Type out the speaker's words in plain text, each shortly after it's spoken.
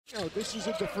You know, this is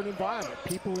a different environment.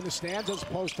 People in the stands as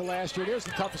opposed to last year. There's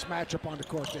the toughest matchup on the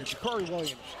court there. Jacorey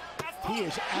Williams. He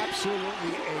is absolutely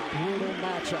a brutal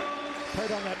matchup.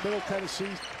 Played on that Middle Tennessee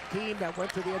team that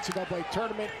went to the NCAA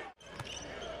tournament.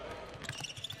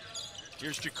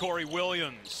 Here's Jacorey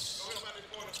Williams.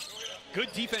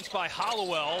 Good defense by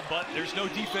Hollowell, but there's no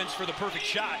defense for the perfect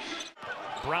shot.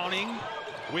 Browning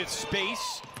with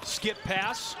space, skip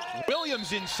pass.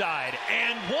 Williams inside,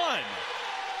 and one.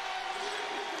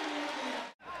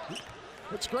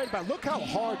 What's great about it, look how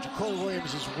hard Jacorey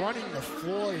Williams is running the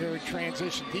floor here in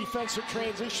transition. Defensive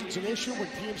transition's an issue when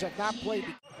teams have not played.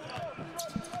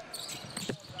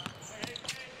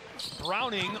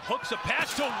 Browning hooks a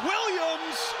pass to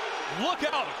Williams. Look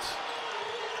out.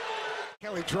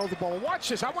 Kelly drove the ball. Watch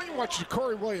this. I want you to watch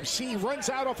Jacorey Williams. See, he runs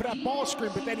out off of that ball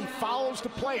screen, but then he follows the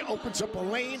play, opens up a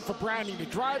lane for Browning to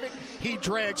drive it. He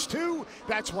drags two.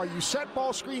 That's why you set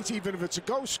ball screens, even if it's a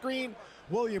go screen.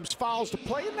 Williams follows the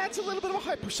play, and that's a little bit of a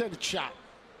high percentage shot.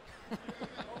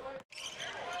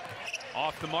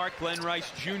 Off the mark, Glenn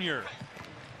Rice Jr.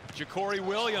 Jacorey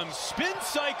Williams, spin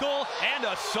cycle, and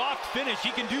a soft finish. He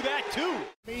can do that too.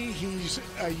 He's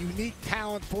a unique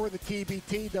talent for the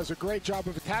TBT, does a great job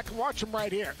of attacking. Watch him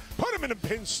right here. Put him in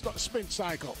a spin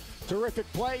cycle.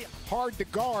 Terrific play, hard to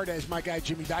guard, as my guy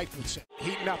Jimmy Dyke would say.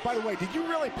 Heating up. By the way, did you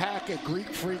really pack a Greek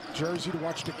Freak jersey to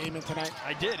watch the game in tonight?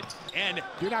 I did. And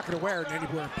you're not going to wear it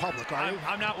anywhere in public, are you?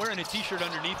 I'm not wearing a t-shirt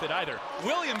underneath it either.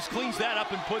 Williams cleans that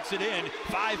up and puts it in.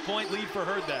 5-point lead for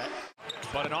Hurd-That.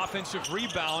 But an offensive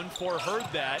rebound for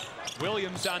Hurd-That.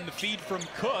 Williams on the feed from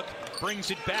Cook,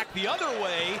 brings it back the other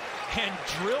way and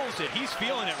drills it. He's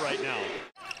feeling it right now.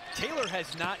 Taylor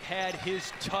has not had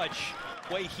his touch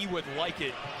the way he would like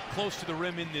it close to the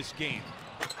rim in this game.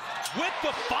 With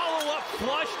the follow-up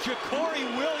flush,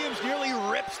 Jacorey Williams nearly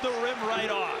rips the rim right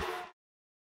off.